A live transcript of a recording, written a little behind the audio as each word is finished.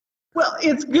Well,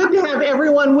 it's good to have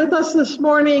everyone with us this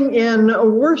morning in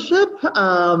worship.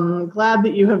 Glad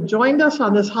that you have joined us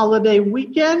on this holiday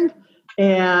weekend.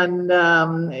 And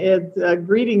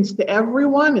greetings to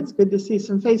everyone. It's good to see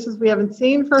some faces we haven't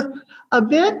seen for a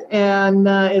bit. And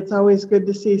it's always good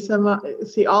to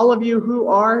see all of you who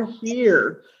are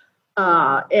here.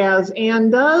 As Ann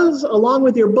does, along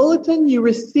with your bulletin, you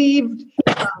received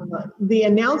the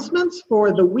announcements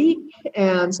for the week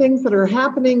and things that are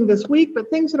happening this week, but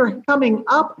things that are coming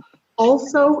up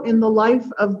also in the life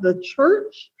of the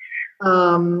church.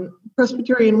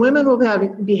 Presbyterian Women will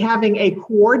be having a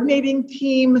coordinating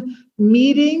team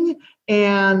meeting,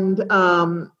 and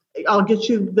I'll get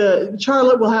you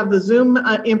Charlotte will have the Zoom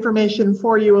information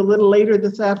for you a little later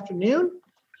this afternoon.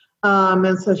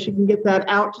 And so she can get that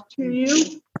out to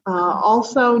you.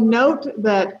 Also note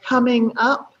that coming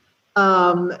up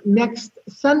next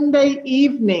Sunday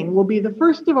evening will be the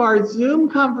first of our Zoom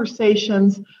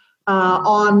conversations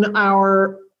on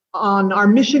our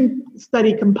mission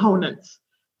study components.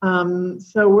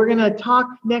 So we're going to talk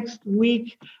next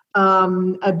week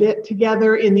a bit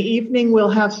together in the evening. We'll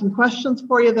have some questions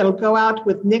for you that'll go out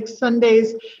with next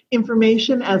Sunday's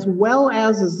information, as well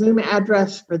as a Zoom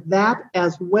address for that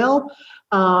as well.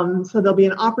 So there'll be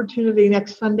an opportunity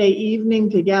next Sunday evening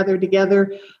to gather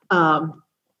together.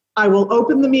 I will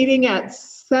open the meeting at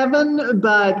 7,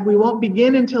 but we won't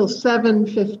begin until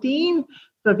 7:15.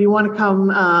 So if you want to come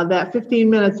that 15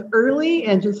 minutes early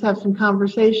and just have some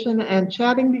conversation and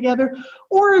chatting together,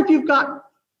 or if you've got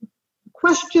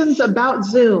questions about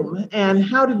Zoom and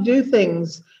how to do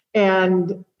things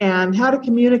and how to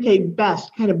communicate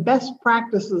best, kind of best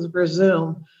practices for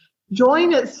Zoom,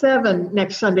 join at 7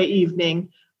 next Sunday evening,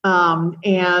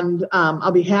 and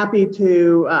I'll be happy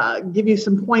to give you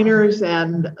some pointers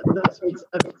and those sorts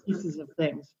of pieces of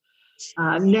things.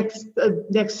 Next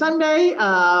Sunday,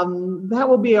 that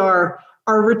will be our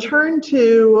return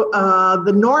to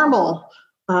the normal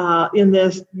in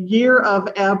this year of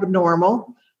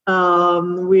abnormal.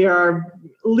 We are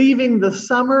leaving the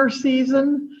summer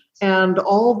season and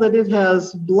all that it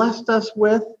has blessed us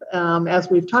with, as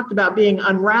we've talked about being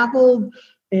unraveled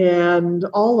and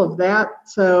all of that.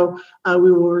 So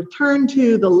we will return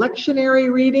to the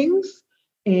lectionary readings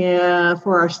and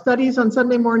for our studies on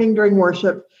Sunday morning during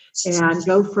worship and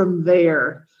go from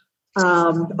there.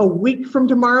 A week from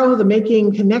tomorrow, the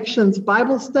Making Connections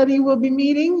Bible study will be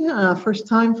meeting, first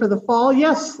time for the fall.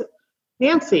 Yes,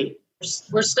 Nancy.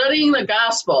 We're studying the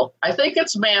gospel. I think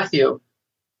it's Matthew.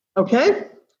 Okay.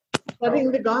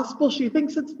 Studying the gospel. She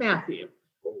thinks it's Matthew.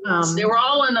 They were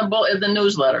all in the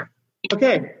newsletter.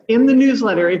 Okay. In the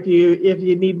newsletter, if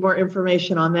you need more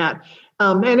information on that.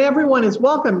 And everyone is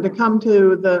welcome to come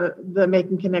to the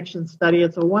Making Connections study.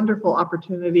 It's a wonderful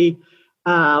opportunity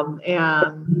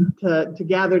and to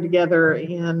gather together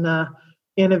in a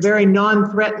very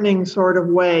non-threatening sort of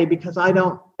way, because I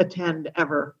don't attend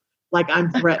ever like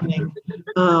I'm threatening.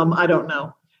 I don't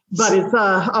know. But it's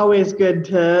always good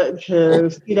to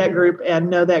see that group and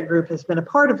know that group has been a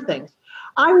part of things.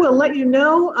 I will let you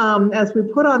know as we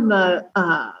put on the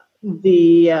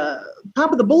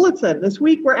top of the bulletin this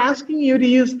week, we're asking you to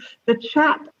use the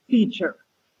chat feature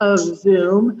of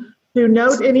Zoom to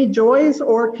note any joys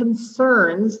or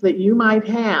concerns that you might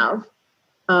have.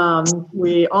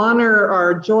 We honor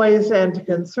our joys and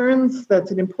concerns.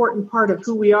 That's an important part of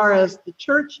who we are as the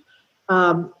church.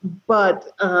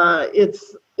 But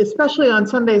it's especially on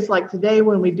Sundays like today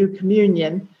when we do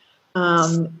communion,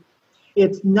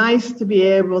 it's nice to be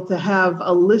able to have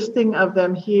a listing of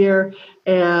them here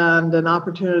and an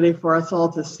opportunity for us all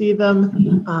to see them,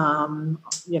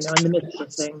 in the midst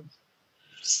of things.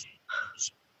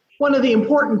 One of the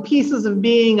important pieces of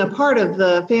being a part of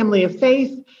the family of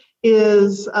faith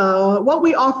is what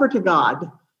we offer to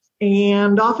God.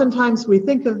 And oftentimes we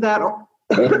think of that,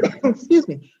 excuse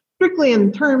me, strictly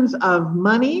in terms of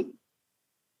money,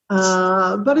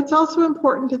 but it's also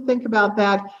important to think about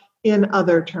that in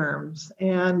other terms.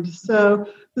 And so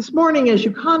this morning, as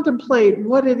you contemplate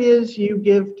what it is you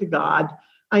give to God,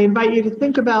 I invite you to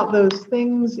think about those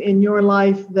things in your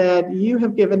life that you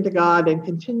have given to God and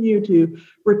continue to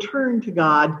return to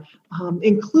God,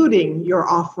 including your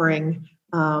offering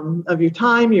of your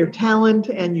time, your talent,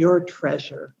 and your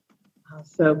treasure.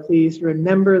 So please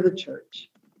remember the church.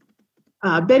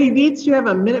 Betty Dietz, do you have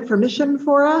a minute for mission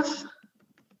for us?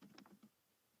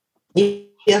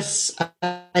 Yes,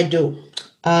 I do.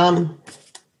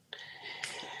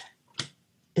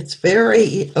 It's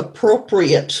very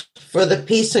appropriate for the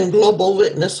Peace and Global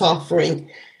Witness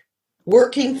offering,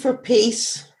 working for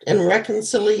peace and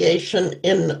reconciliation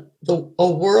in a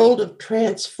world of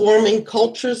transforming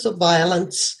cultures of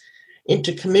violence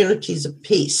into communities of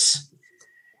peace.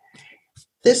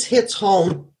 this hits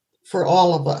home for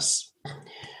all of us.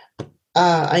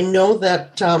 I know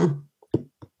that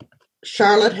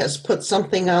Charlotte has put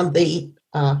something on the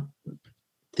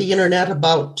internet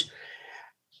about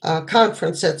a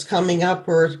conference that's coming up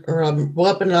or a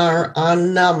webinar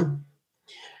on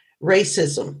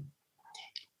racism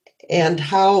and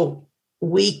how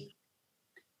we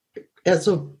as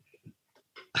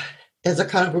a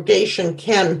congregation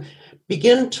can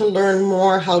begin to learn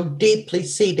more how deeply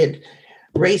seated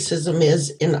racism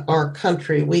is in our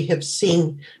country. We have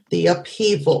seen the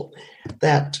upheaval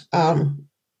that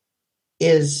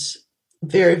is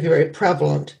very, very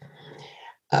prevalent.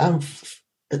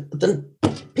 The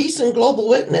Peace and Global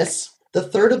Witness, the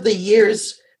third of the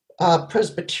year's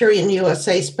Presbyterian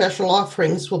USA special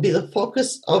offerings, will be the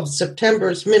focus of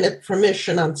September's Minute for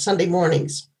Mission on Sunday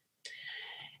mornings.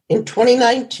 In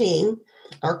 2019,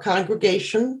 our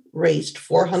congregation raised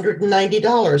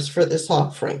 $490 for this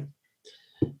offering.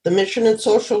 The Mission and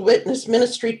Social Witness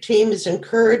Ministry team is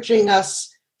encouraging us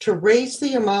to raise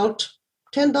the amount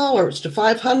 $10 to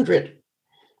 $500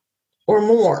 or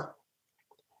more.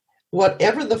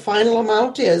 Whatever the final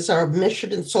amount is, our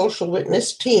Mission and Social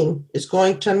Witness team is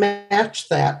going to match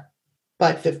that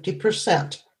by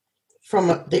 50%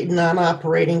 from the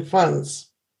non-operating funds.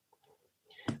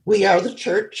 We are the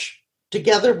church.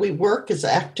 Together we work as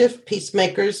active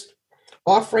peacemakers,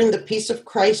 offering the peace of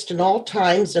Christ in all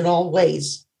times and all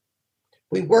ways.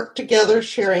 We work together,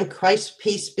 sharing Christ's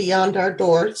peace beyond our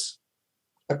doors,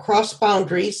 across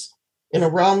boundaries, and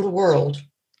around the world.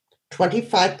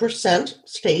 25%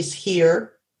 stays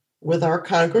here with our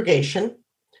congregation.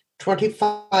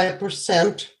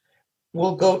 25%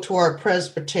 will go to our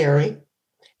presbytery,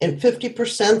 and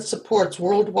 50% supports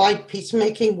worldwide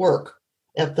peacemaking work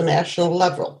at the national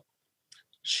level.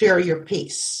 Share your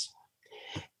peace.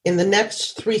 In the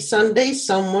next 3 Sundays,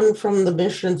 someone from the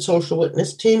Mission and Social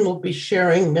Witness team will be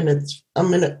sharing a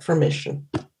minute for mission.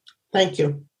 Thank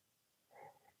you.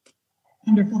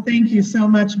 Wonderful. Thank you so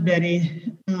much,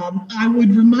 Betty. I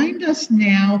would remind us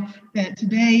now that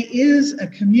today is a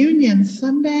Communion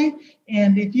Sunday,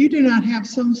 and if you do not have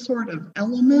some sort of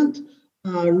elements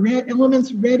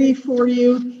ready for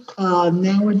you,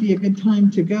 now would be a good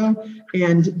time to go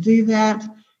and do that.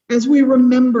 As we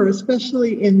remember,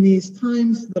 especially in these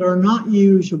times that are not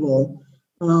usual,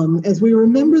 as we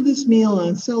remember this meal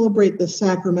and celebrate the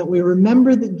sacrament, we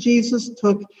remember that Jesus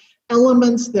took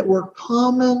elements that were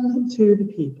common to the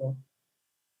people,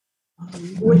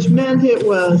 which meant it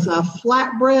was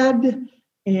flatbread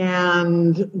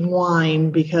and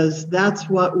wine, because that's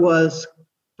what was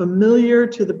familiar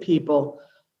to the people.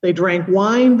 They drank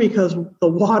wine because the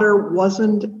water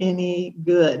wasn't any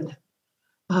good.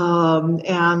 And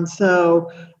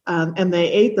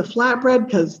they ate the flatbread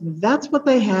because that's what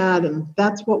they had and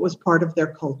that's what was part of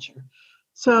their culture.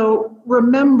 So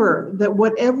remember that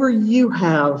whatever you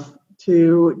have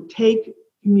to take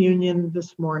communion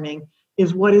this morning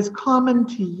is what is common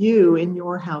to you in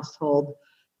your household,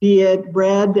 be it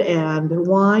bread and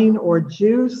wine or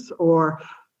juice or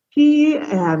tea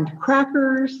and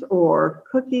crackers or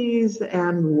cookies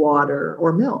and water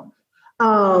or milk.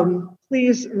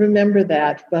 Please remember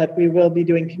that, but we will be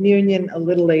doing communion a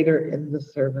little later in the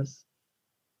service.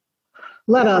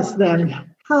 Let us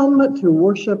then come to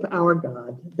worship our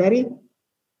God. Betty?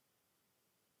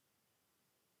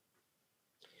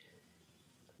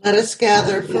 Let us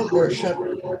gather for worship.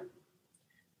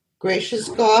 Gracious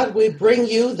God, we bring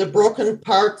you the broken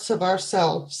parts of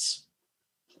ourselves.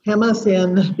 Hem us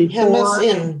in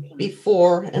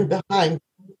before and behind.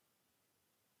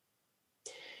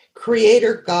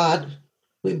 Creator God,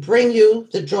 we bring you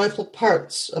the joyful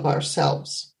parts of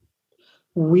ourselves.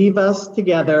 Weave us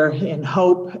together in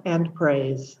hope and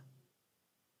praise.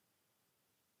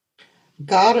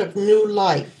 God of new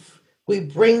life, we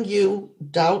bring you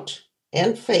doubt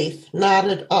and faith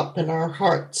knotted up in our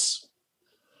hearts.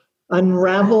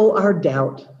 Unravel our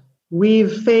doubt.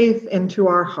 Weave faith into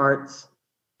our hearts.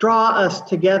 Draw us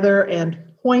together and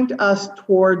point us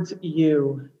towards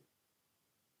you.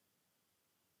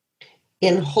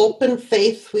 In hope and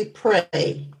faith we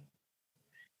pray.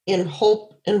 In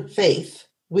hope and faith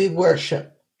we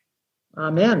worship.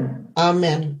 Amen.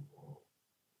 Amen.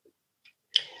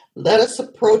 Let us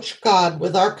approach God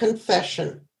with our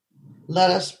confession. Let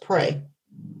us pray.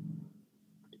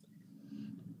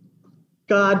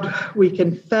 God, we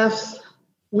confess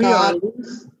we are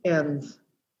loose ends.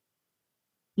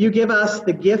 You give us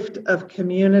the gift of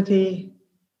community,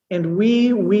 and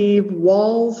we weave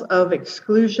walls of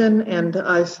exclusion and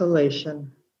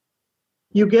isolation.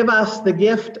 You give us the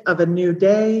gift of a new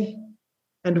day,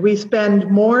 and we spend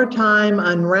more time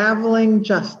unraveling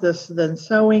justice than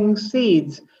sowing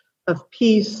seeds of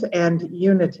peace and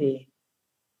unity.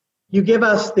 You give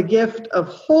us the gift of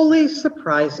holy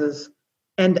surprises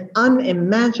and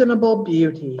unimaginable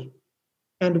beauty,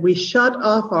 and we shut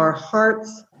off our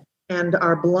hearts and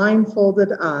our blindfolded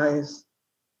eyes.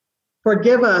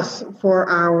 Forgive us for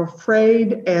our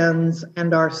frayed ends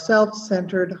and our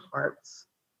self-centered hearts.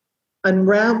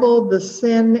 Unravel the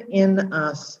sin in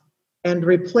us and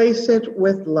replace it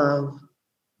with love.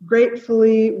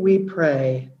 Gratefully we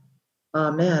pray.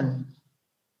 Amen.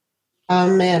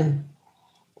 Amen.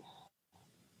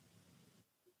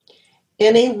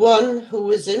 Anyone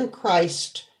who is in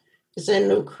Christ is a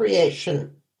new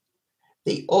creation.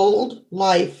 The old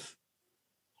life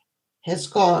has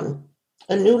gone.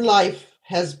 A new life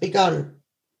has begun.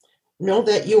 Know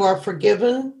that you are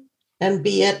forgiven and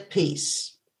be at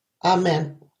peace.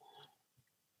 Amen.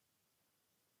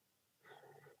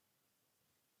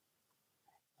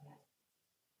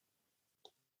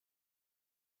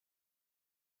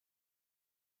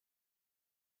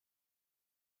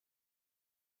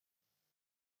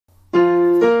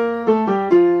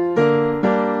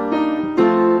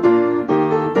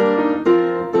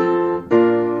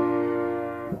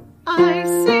 I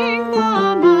sing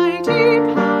the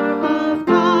mighty power of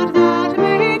God that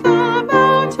made the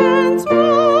mountains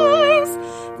rise,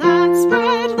 that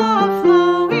spread the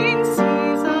flowing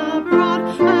seas abroad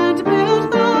and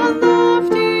built the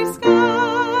lofty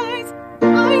skies.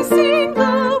 I sing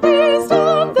the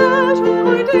wisdom that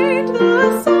ordained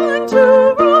the sun to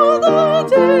rule the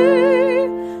day.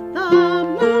 The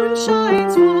moon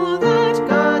shines full at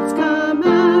God's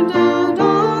command, and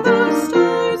all the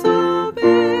stars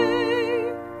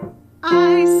obey.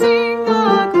 I sing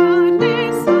the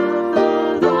goodness of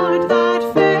the Lord that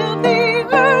filled the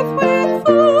earth with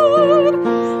food.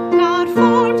 God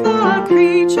formed the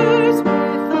creatures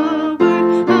with a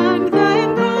word and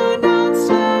then pronounced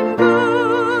them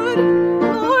good.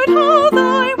 Lord, how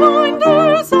thy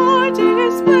wonders are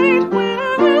displayed,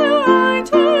 where will I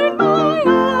turn my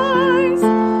eyes?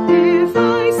 If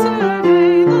I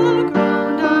survey the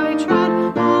ground I tread,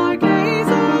 or gaze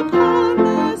upon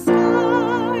the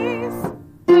skies,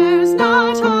 there's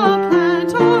not a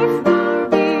plant or flower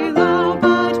below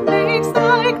but makes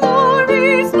thy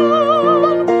glories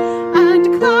known, and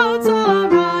clouds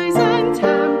arise and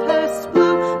tempests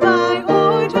blow by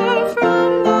order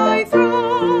from thy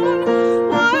throne,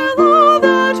 while all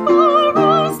that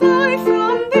borrows life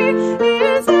from thee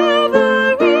is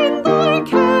ever in thy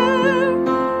care,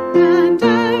 and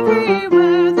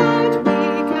everywhere that we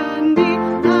can be,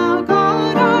 thou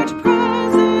God art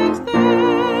present there.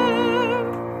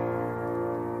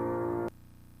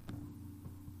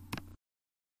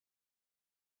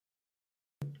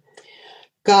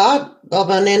 God of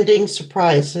unending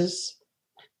surprises,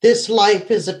 this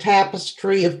life is a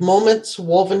tapestry of moments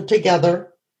woven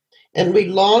together, and we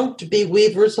long to be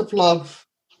weavers of love.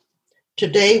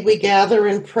 Today we gather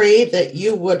and pray that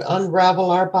you would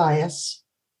unravel our bias,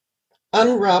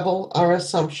 unravel our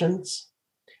assumptions,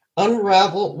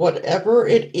 unravel whatever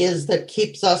it is that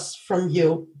keeps us from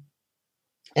you.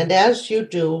 And as you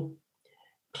do,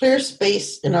 clear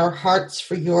space in our hearts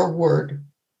for your word.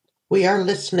 We are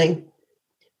listening.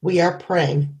 We are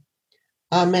praying.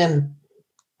 Amen.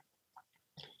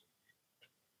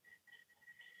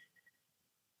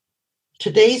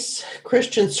 Today's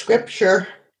Christian scripture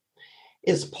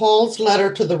is Paul's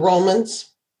letter to the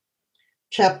Romans,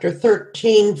 chapter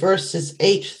 13, verses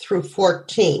 8 through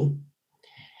 14.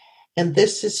 And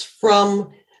this is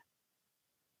from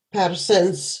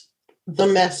Patterson's The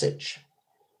Message.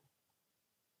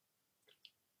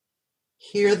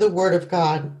 Hear the word of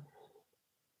God.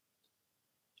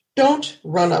 Don't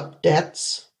run up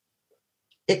debts,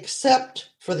 except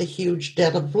for the huge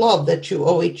debt of love that you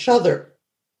owe each other.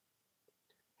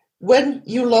 When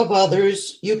you love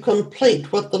others, you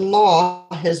complete what the law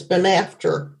has been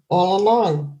after all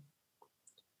along.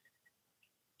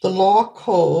 The law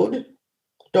code: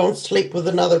 don't sleep with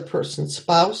another person's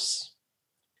spouse,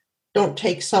 don't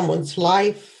take someone's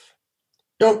life,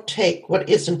 don't take what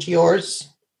isn't yours,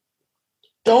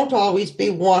 don't always be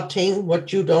wanting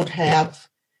what you don't have,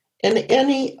 and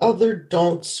any other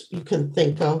don'ts you can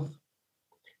think of,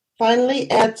 finally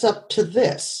adds up to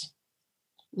this: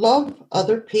 love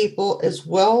other people as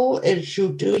well as you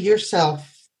do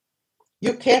yourself.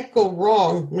 You can't go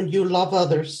wrong when you love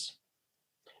others.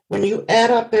 When you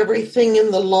add up everything in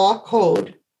the law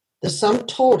code, the sum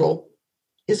total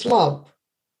is love.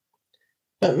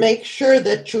 But make sure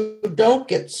that you don't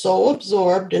get so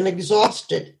absorbed and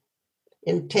exhausted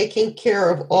in taking care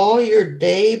of all your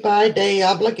day-by-day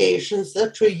obligations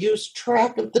that you lose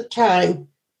track of the time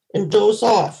and doze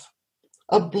off,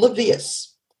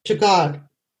 oblivious to God.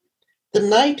 The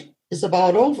night is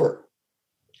about over.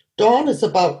 Dawn is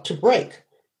about to break.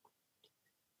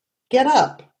 Get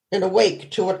up and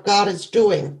awake to what God is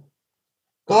doing.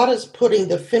 God is putting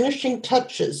the finishing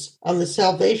touches on the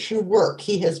salvation work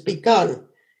he has begun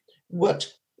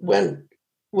when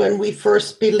we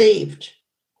first believed.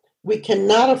 We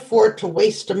cannot afford to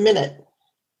waste a minute.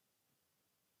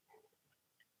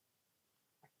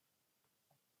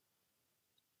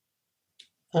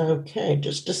 Okay,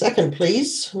 just a second,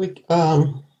 please. We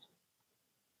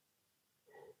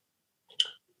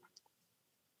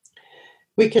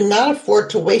cannot afford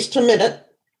to waste a minute,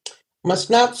 must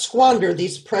not squander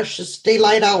these precious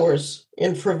daylight hours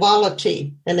in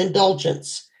frivolity and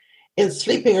indulgence, in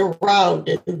sleeping around,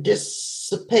 in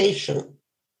dissipation,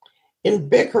 in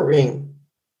bickering,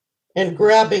 and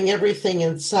grabbing everything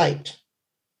in sight.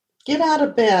 Get out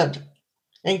of bed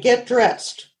and get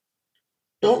dressed.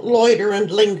 Don't loiter and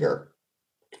linger,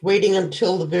 waiting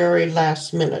until the very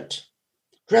last minute.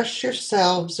 Dress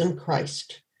yourselves in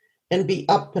Christ and be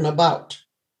up and about.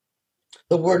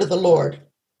 The word of the Lord.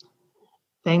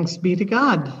 Thanks be to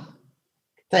God.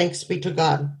 Thanks be to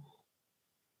God.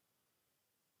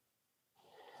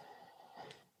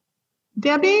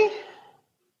 Debbie?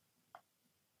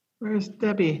 Where's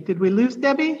Debbie? Did we lose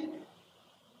Debbie?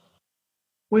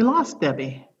 We lost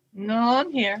Debbie. No,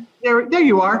 I'm here. There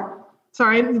you are.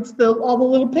 Sorry, it's all the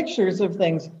little pictures of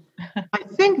things. I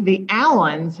think the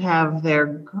Allens have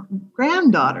their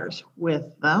granddaughters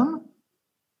with them.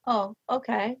 Oh,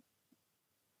 okay.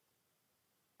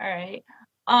 All right.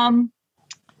 I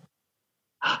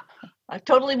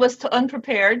totally was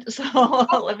unprepared, so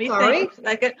let me think a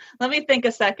second. Let me think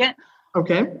a second.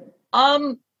 Okay.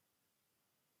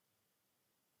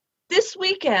 This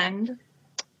weekend,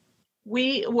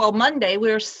 Monday,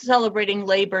 we were celebrating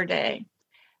Labor Day.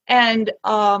 And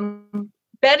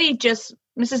Mrs.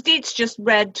 Dietz just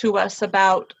read to us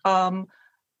about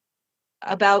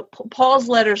Paul's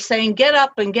letter saying, get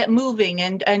up and get moving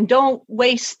and don't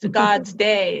waste God's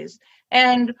days.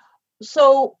 And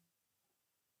so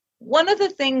one of the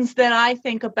things that I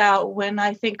think about when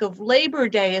I think of Labor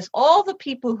Day is all the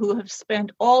people who have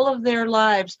spent all of their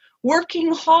lives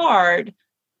working hard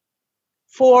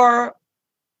for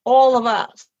all of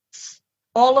us.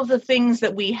 All of the things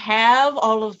that we have,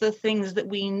 all of the things that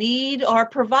we need are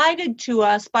provided to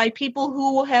us by people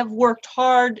who have worked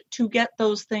hard to get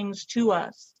those things to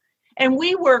us. And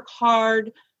we work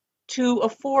hard to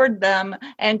afford them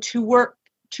and to work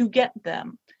to get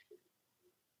them.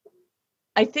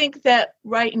 I think that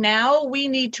right now we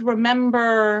need to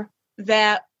remember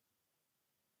that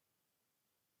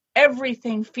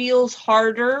everything feels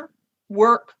harder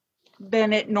work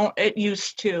than it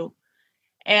used to.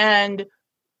 And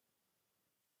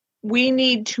we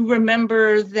need to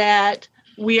remember that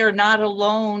we are not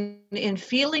alone in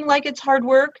feeling like it's hard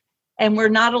work, and we're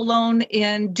not alone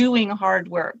in doing hard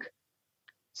work.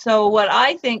 So what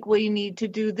I think we need to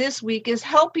do this week is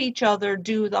help each other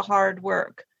do the hard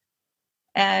work.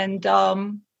 And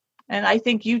I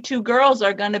think you two girls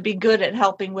are going to be good at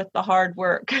helping with the hard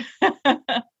work.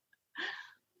 Can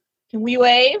we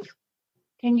wave?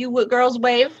 Can you girls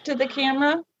wave to the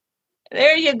camera?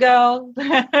 There you go.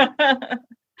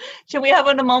 Should we have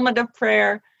a moment of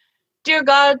prayer? Dear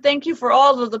God, thank you for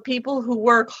all of the people who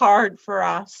work hard for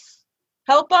us.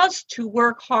 Help us to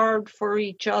work hard for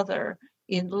each other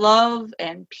in love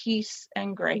and peace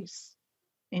and grace.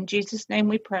 In Jesus' name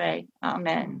we pray.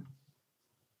 Amen.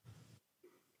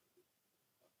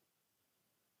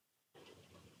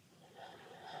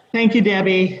 Thank you,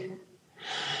 Debbie.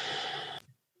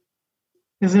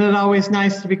 Isn't it always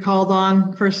nice to be called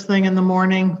on first thing in the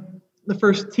morning? The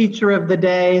first teacher of the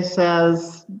day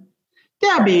says,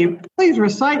 Debbie, please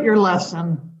recite your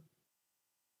lesson.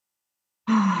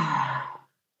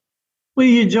 Will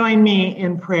you join me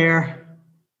in prayer?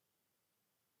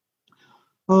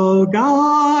 O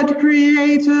God,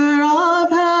 creator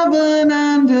of heaven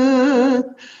and earth,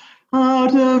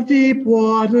 out of deep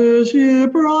waters you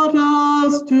brought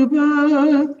us to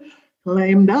birth,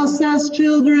 claimed us as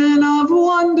children of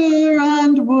wonder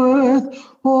and worth,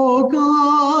 O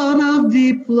God of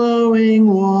deep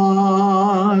flowing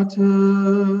water.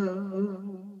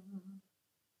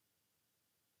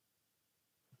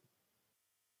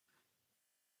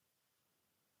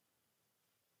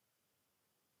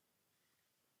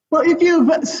 Well, if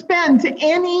you've spent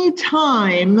any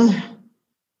time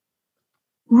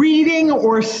reading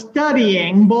or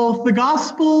studying both the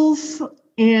Gospels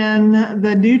and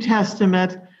the New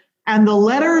Testament, and the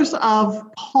letters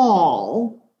of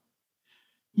Paul,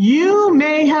 you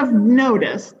may have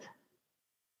noticed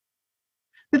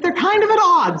that they're kind of at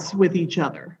odds with each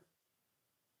other.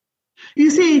 You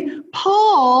see,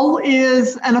 Paul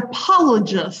is an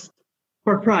apologist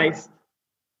for Christ.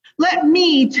 Let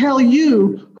me tell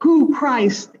you who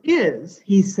Christ is,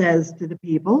 he says to the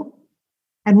people,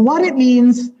 and what it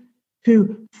means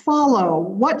to follow,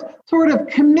 what sort of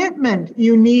commitment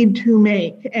you need to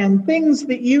make, and things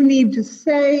that you need to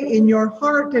say in your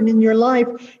heart and in your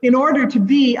life in order to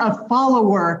be a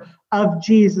follower of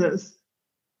Jesus.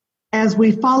 As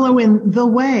we follow in the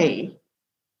way,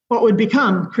 what would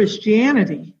become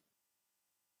Christianity.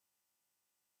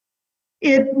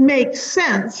 It makes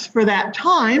sense for that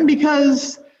time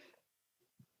because,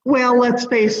 well, let's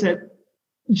face it,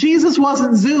 Jesus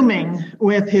wasn't Zooming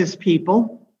with his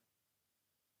people.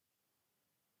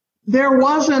 There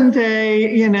wasn't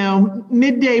a,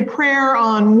 midday prayer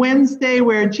on Wednesday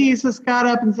where Jesus got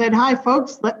up and said, "Hi,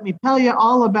 folks, let me tell you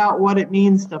all about what it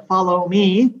means to follow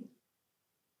me."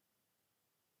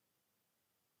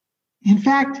 In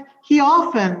fact, he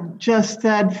often just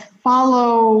said,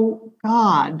 "Follow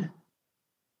God.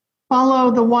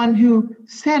 Follow the one who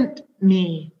sent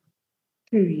me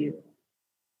to you."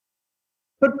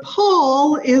 But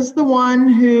Paul is the one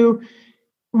who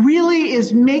really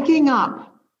is making up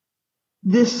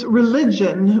this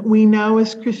religion we know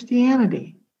as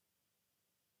Christianity.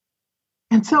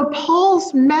 And so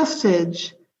Paul's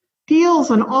message deals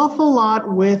an awful lot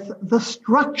with the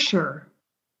structure,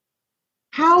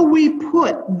 how we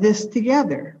put this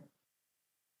together.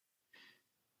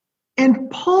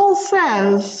 And Paul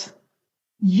says,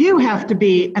 you have to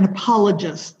be an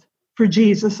apologist for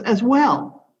Jesus as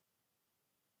well.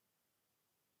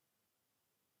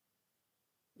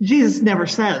 Jesus never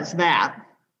says that.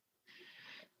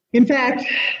 In fact,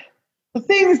 the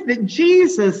things that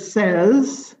Jesus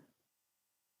says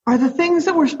are the things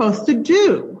that we're supposed to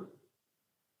do.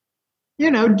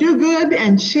 Do good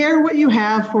and share what you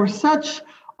have, for such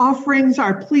offerings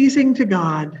are pleasing to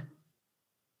God.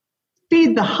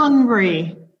 Feed the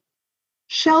hungry,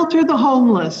 shelter the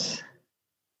homeless,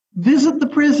 visit the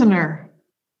prisoner,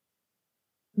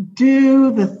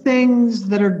 do the things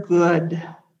that are good.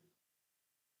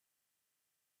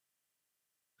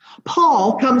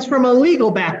 Paul comes from a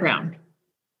legal background,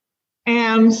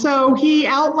 and so he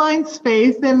outlines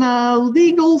faith in a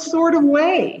legal sort of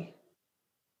way.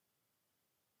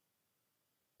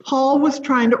 Paul was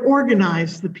trying to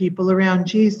organize the people around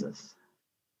Jesus.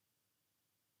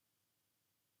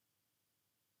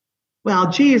 Well,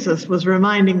 Jesus was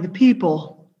reminding the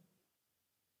people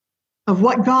of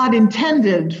what God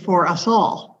intended for us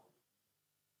all.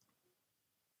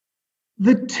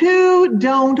 The two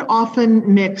don't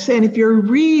often mix, and if you're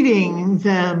reading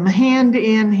them hand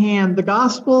in hand, the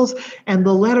Gospels and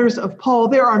the letters of Paul,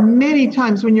 there are many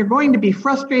times when you're going to be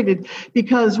frustrated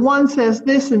because one says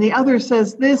this and the other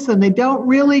says this, and they don't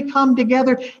really come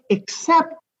together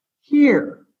except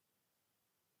here.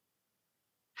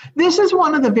 This is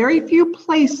one of the very few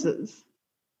places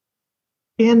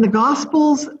in the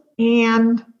Gospels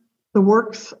and the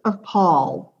works of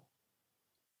Paul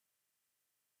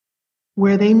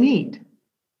where they meet.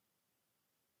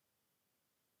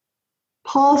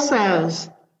 Paul says,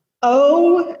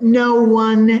 "Owe no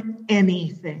one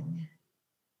anything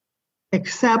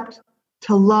except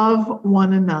to love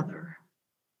one another."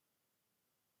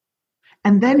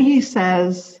 And then he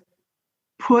says,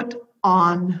 "Put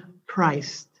on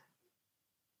Christ."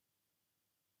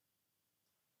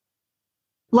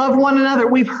 Love one another.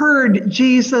 We've heard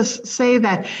Jesus say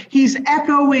that. He's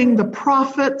echoing the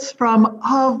prophets from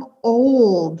of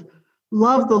old.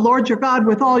 Love the Lord your God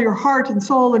with all your heart and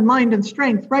soul and mind and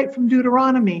strength, right from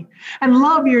Deuteronomy. And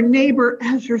love your neighbor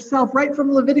as yourself, right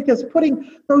from Leviticus, putting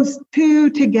those two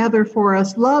together for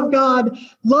us. Love God,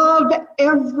 love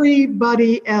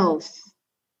everybody else.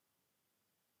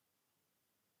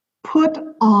 Put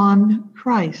on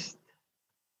Christ.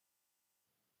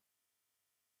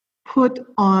 Put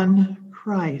on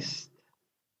Christ.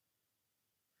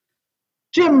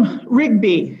 Jim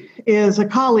Rigby is a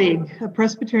colleague, a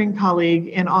Presbyterian colleague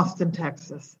in Austin,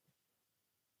 Texas,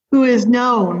 who is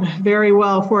known very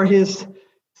well for his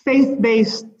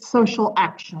faith-based social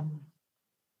action.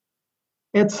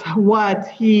 It's what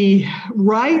he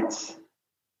writes,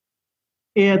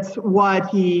 it's what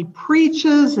he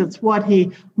preaches, it's what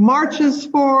he marches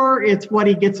for, it's what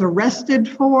he gets arrested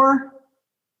for.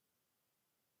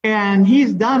 And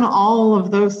he's done all of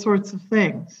those sorts of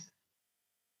things.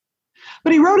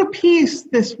 But he wrote a piece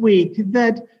this week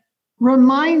that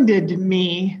reminded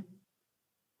me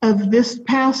of this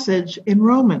passage in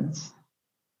Romans.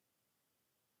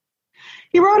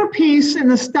 He wrote a piece in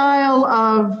the style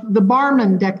of the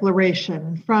Barmen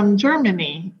Declaration from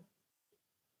Germany,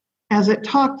 as it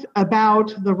talked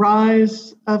about the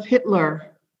rise of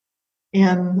Hitler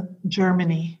in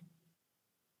Germany.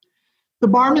 The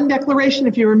Barmen Declaration,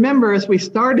 if you remember, as we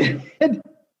started it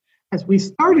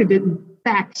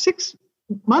back 6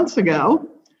 months ago,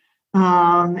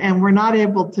 and we're not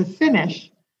able to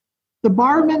finish. The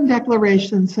Barmen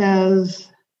Declaration says,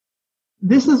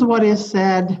 this is what is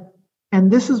said, and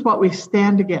this is what we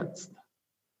stand against,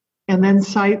 and then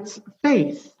cites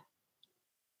faith.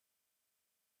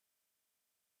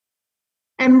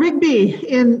 And Rigby,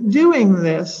 in doing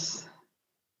this,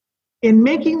 in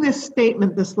making this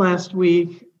statement this last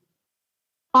week,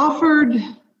 offered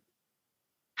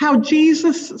how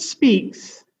Jesus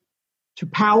speaks to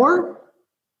power,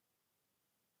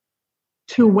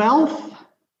 to wealth,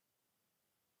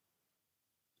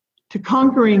 to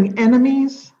conquering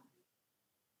enemies,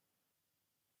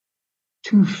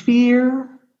 to fear,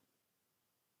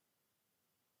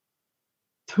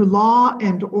 to law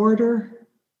and order,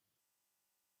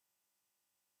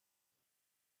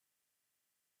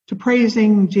 to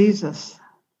praising Jesus.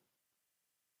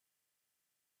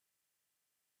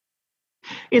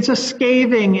 It's a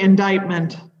scathing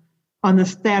indictment on the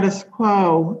status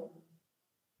quo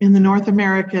in the North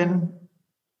American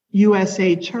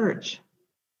USA Church.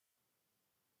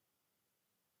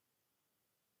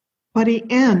 But he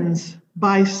ends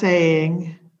by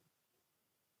saying,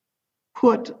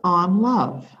 put on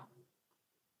love.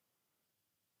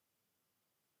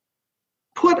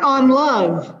 Put on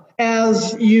love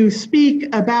as you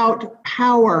speak about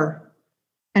power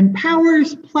and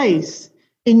power's place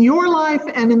in your life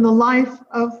and in the life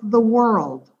of the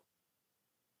world.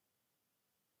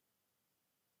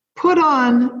 Put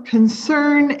on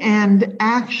concern and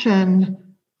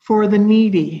action for the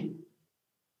needy,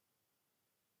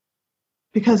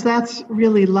 because that's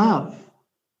really love.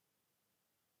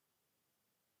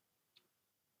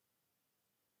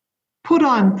 Put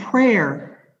on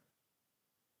prayer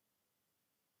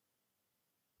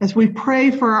as we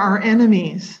pray for our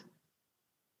enemies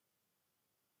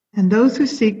and those who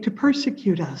seek to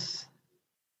persecute us.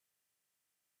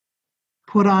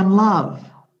 Put on love.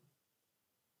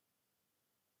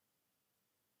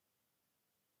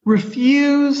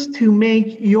 Refuse to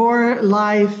make your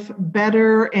life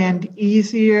better and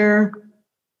easier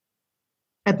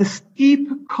at the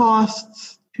steep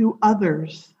costs to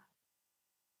others.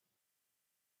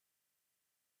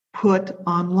 Put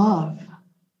on love.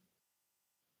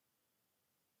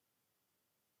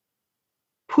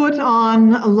 Put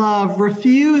on love.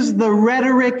 Refuse the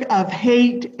rhetoric of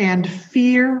hate and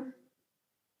fear.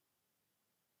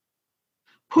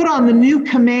 Put on the new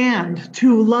command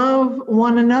to love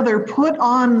one another. Put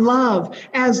on love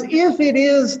as if it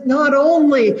is not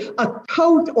only a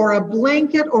coat or a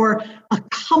blanket or a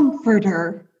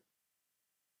comforter.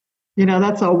 You know,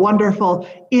 that's a wonderful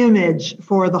image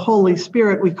for the Holy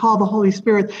Spirit. We call the Holy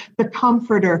Spirit the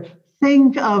comforter.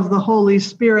 Think of the Holy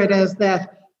Spirit as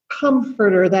that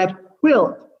comforter, that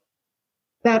quilt,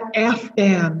 that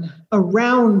afghan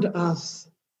around us.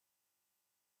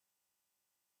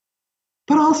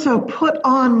 But also put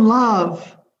on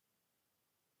love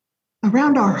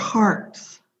around our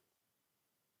hearts,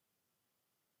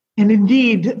 and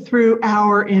indeed through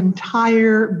our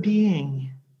entire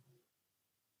being.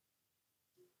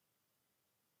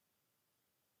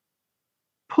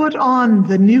 Put on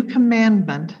the new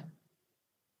commandment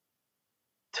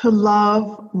to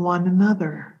love one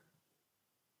another.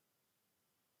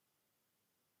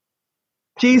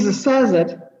 Jesus says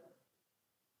it,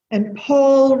 and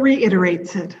Paul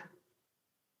reiterates it.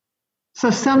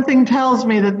 So something tells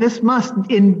me that this must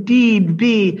indeed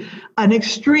be an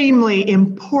extremely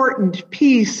important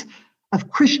piece of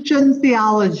Christian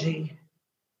theology.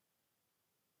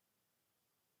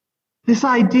 This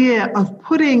idea of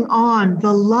putting on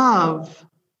the love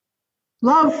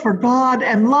for God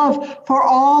and love for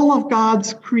all of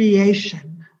God's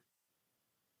creation.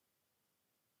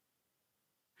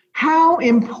 How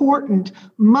important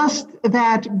must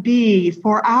that be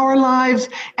for our lives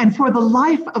and for the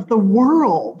life of the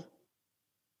world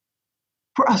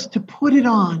for us to put it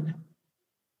on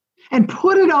and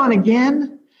put it on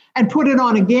again and put it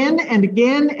on again and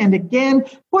again and again,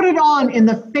 put it on in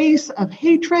the face of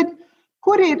hatred,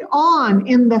 put it on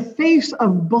in the face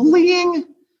of bullying,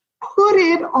 put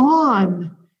it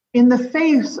on in the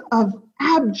face of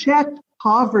abject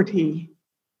poverty.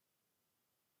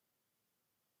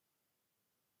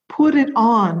 Put it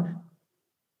on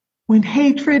when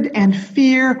hatred and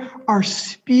fear are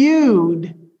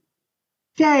spewed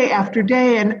day after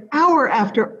day and hour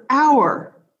after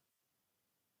hour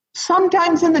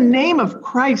sometimes in the name of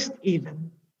Christ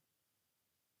even.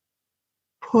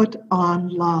 Put on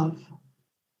love.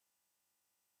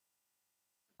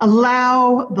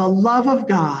 Allow the love of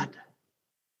God,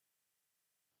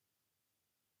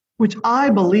 which I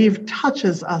believe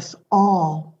touches us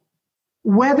all,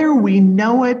 whether we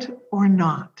know it or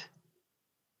not.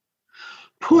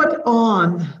 Put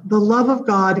on the love of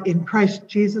God in Christ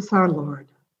Jesus our Lord.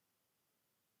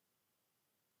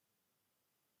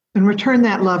 And return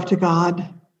that love to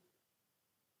God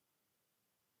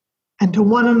and to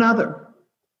one another.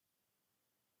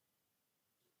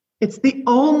 It's the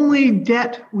only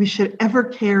debt we should ever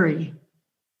carry.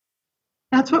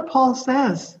 That's what Paul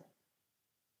says.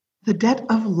 The debt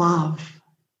of love.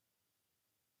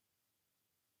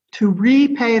 To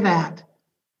repay that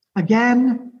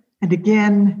again and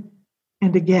again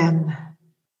and again.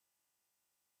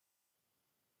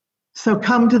 So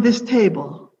come to this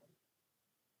table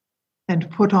and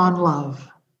put on love.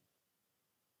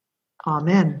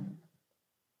 Amen.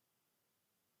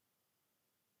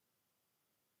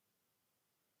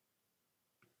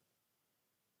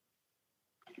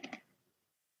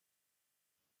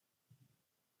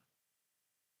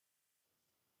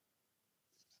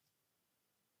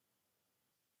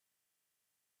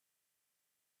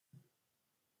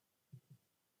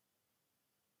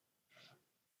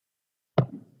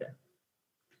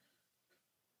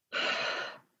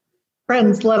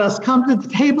 Friends, let us come to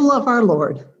the table of our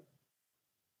Lord.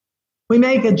 We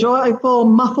make a joyful,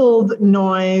 muffled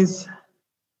noise,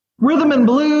 rhythm and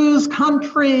blues,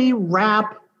 country,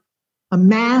 rap, a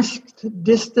masked,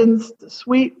 distanced,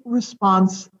 sweet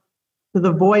response to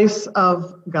the voice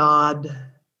of God.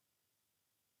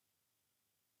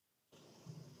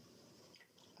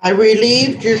 I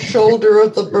relieved your shoulder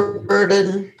of the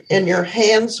burden, and your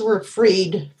hands were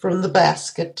freed from the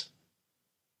basket.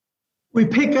 We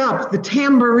pick up the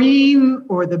tambourine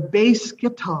or the bass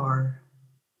guitar.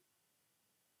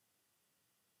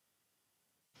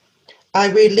 I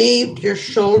relieved your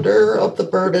shoulder of the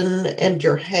burden, and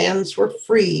your hands were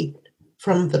freed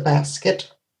from the basket.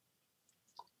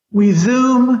 We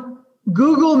Zoom,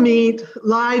 Google Meet,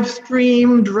 live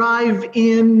stream, drive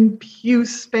in, pew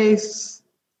space.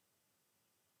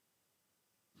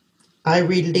 I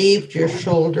relieved your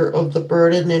shoulder of the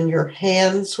burden, and your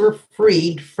hands were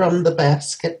freed from the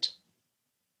basket.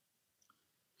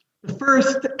 The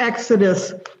first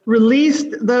Exodus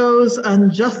released those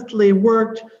unjustly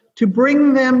worked to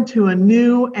bring them to a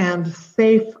new and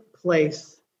safe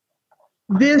place.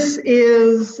 This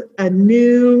is a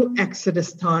new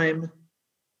Exodus time,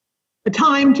 a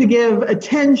time to give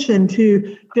attention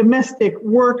to domestic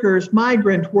workers,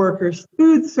 migrant workers,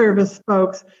 food service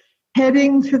folks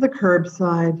heading to the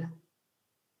curbside,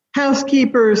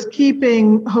 housekeepers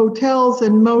keeping hotels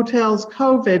and motels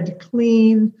COVID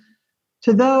clean,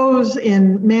 to those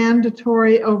in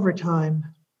mandatory overtime,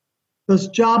 those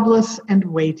jobless and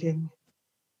waiting,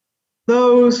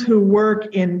 those who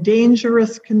work in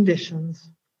dangerous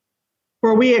conditions,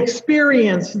 for we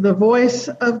experience the voice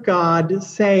of God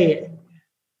saying,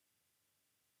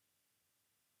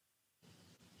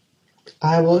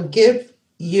 I will give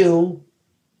you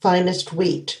finest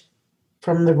wheat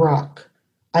from the rock.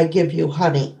 I give you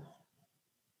honey.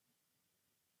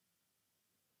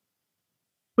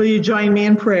 Will you join me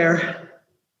in prayer?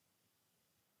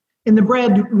 In the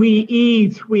bread we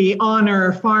eat, we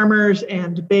honor farmers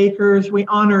and bakers. We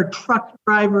honor truck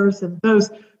drivers and those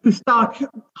who stock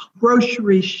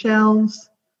grocery shelves.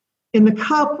 In the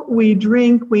cup we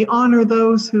drink, we honor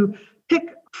those who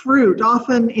pick fruit,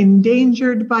 often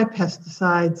endangered by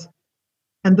pesticides,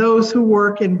 and those who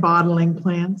work in bottling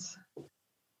plants.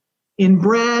 In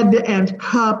bread and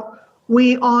cup,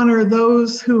 we honor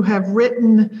those who have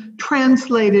written,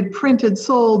 translated, printed,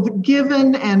 sold,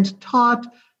 given, and taught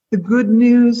the good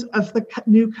news of the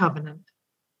new covenant.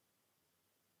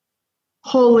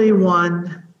 Holy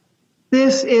One,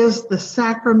 this is the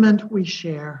sacrament we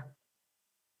share,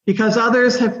 because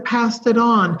others have passed it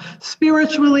on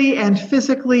spiritually and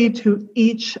physically to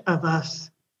each of us.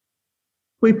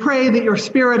 We pray that your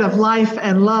spirit of life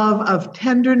and love, of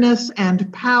tenderness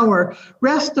and power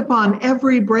rest upon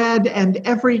every bread and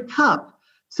every cup,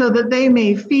 so that they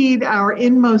may feed our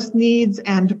inmost needs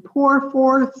and pour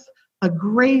forth a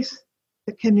grace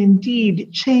that can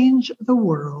indeed change the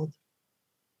world.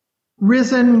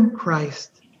 Risen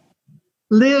Christ,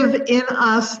 live in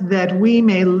us that we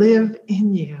may live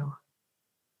in you.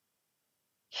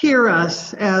 Hear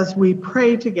us as we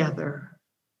pray together.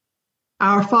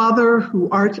 Our Father, who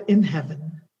art in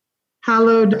heaven,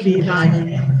 hallowed be thy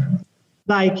name.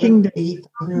 Thy kingdom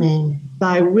come,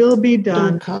 thy will be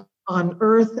done on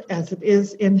earth as it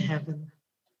is in heaven.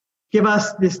 Give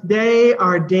us this day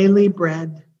our daily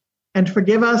bread, and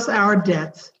forgive us our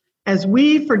debts, as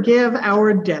we forgive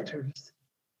our debtors.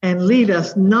 And lead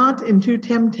us not into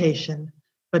temptation,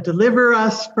 but deliver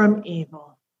us from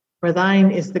evil. For thine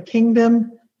is the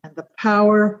kingdom, and the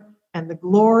power, and the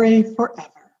glory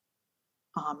forever.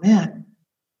 Amen.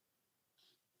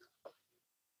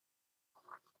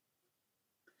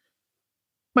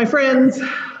 My friends,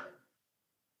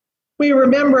 we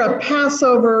remember a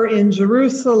Passover in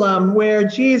Jerusalem where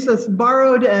Jesus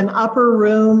borrowed an upper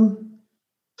room,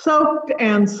 soaked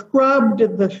and scrubbed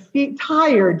the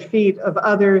tired feet of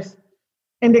others,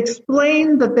 and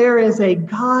explained that there is a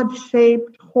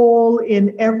God-shaped hole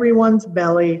in everyone's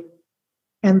belly,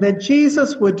 and that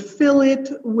Jesus would fill it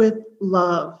with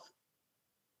love.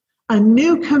 A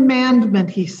new commandment,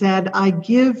 he said, I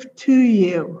give to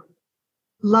you.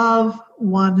 Love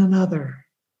one another.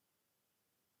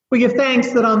 We give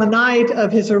thanks that on the night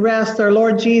of his arrest, our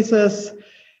Lord Jesus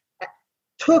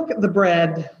took the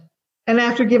bread, and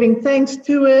after giving thanks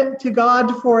to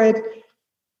God for it,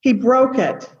 he broke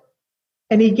it,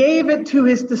 and he gave it to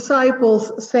his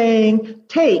disciples, saying,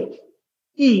 "Take,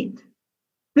 eat.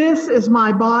 This is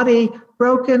my body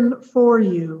broken for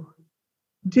you.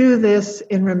 Do this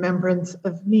in remembrance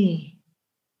of me."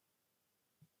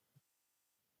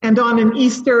 And on an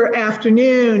Easter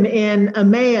afternoon in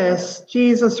Emmaus,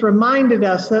 Jesus reminded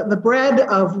us that the bread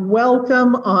of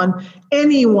welcome on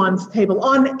anyone's table,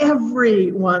 on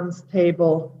everyone's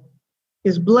table,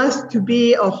 is blessed to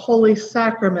be a holy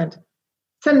sacrament,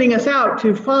 sending us out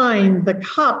to find the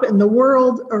cup in the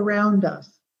world around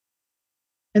us.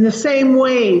 In the same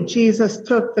way, Jesus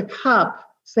took the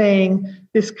cup, saying,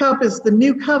 "This cup is the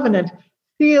new covenant,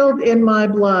 sealed in my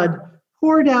blood,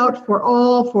 poured out for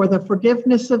all for the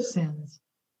forgiveness of sins.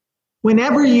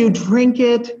 Whenever you drink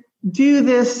it, do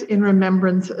this in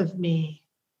remembrance of me."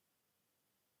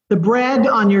 The bread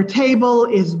on your table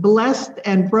is blessed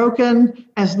and broken.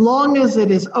 As long as it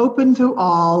is open to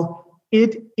all,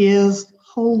 it is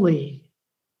holy.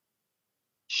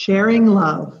 Sharing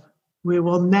love, we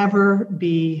will never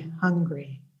be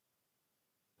hungry.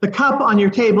 The cup on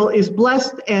your table is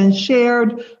blessed and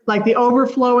shared like the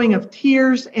overflowing of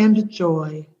tears and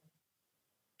joy.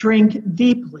 Drink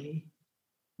deeply.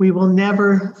 We will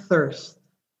never thirst.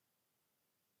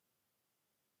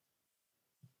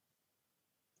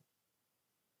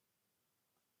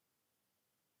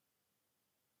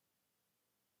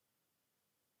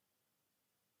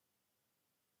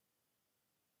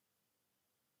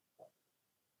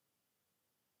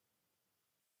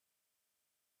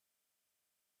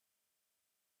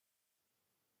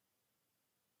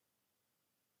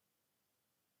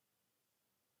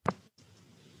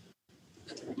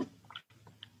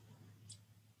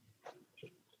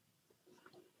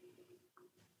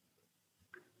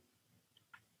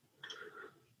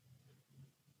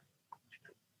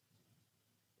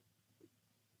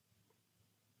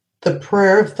 The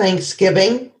prayer of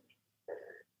thanksgiving.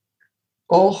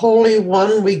 O Holy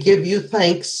One, we give you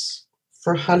thanks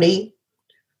for honey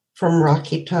from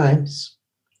rocky times,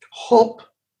 hope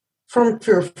from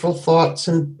fearful thoughts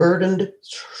and burdened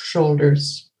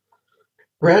shoulders,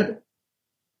 bread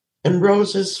and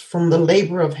roses from the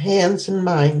labor of hands and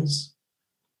minds,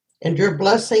 and your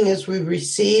blessing as we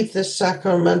receive this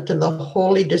sacrament and the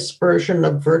holy dispersion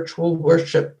of virtual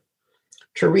worship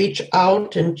to reach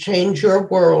out and change your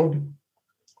world,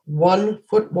 one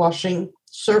foot washing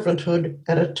servanthood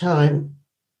at a time,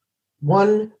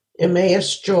 one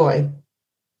Emmaus joy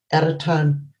at a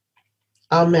time.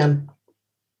 Amen.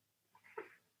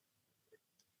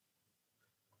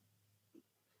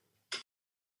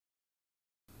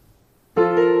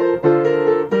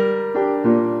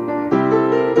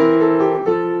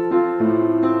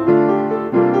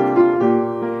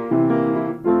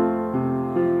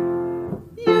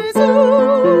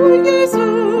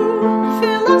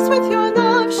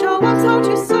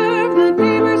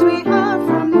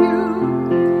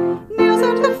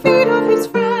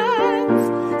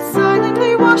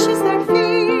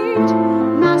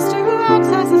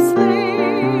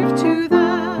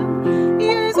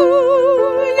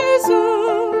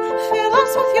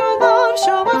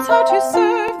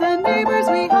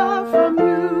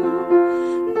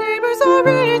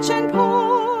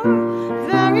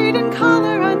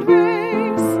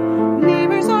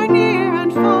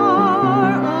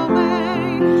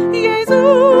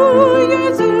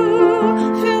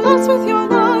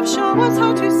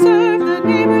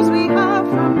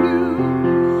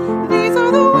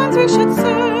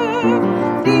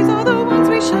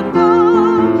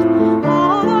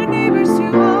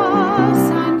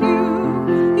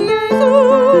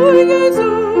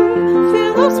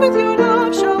 With your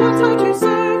love, show us how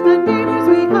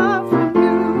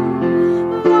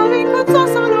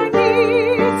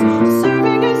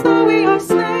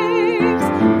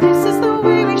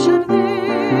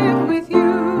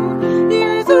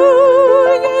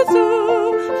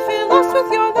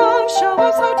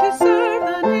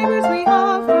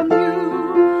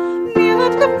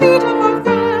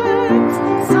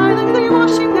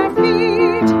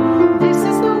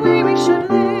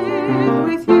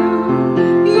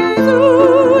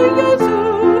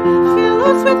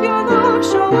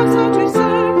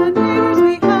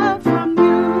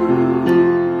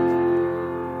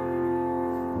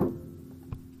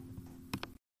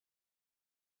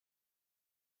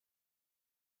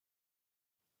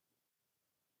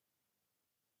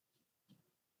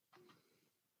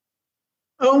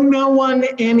Owe no one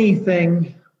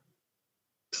anything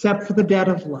except for the debt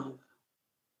of love.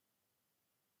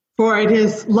 For it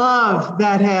is love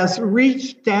that has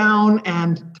reached down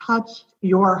and touched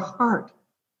your heart,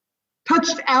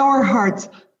 touched our hearts,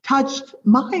 touched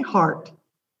my heart,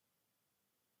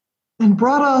 and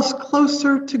brought us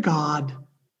closer to God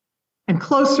and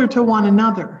closer to one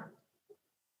another.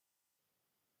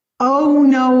 Owe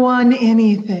no one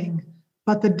anything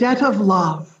but the debt of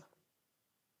love,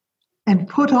 and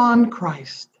put on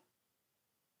Christ.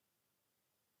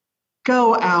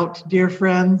 Go out, dear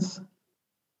friends.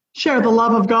 Share the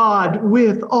love of God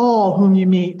with all whom you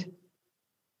meet.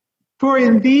 For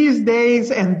in these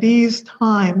days and these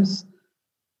times,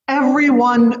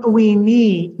 everyone we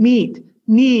meet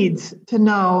needs to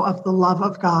know of the love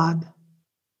of God.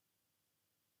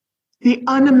 The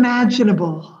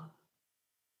unimaginable,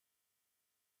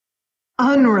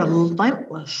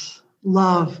 unrelentless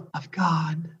love of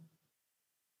God.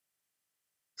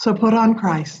 So put on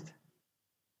Christ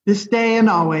this day and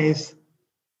always,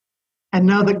 and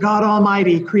know that God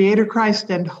Almighty, Creator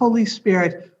Christ and Holy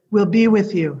Spirit will be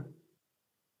with you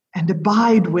and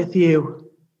abide with you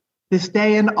this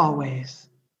day and always.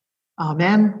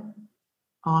 Amen.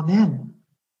 Amen.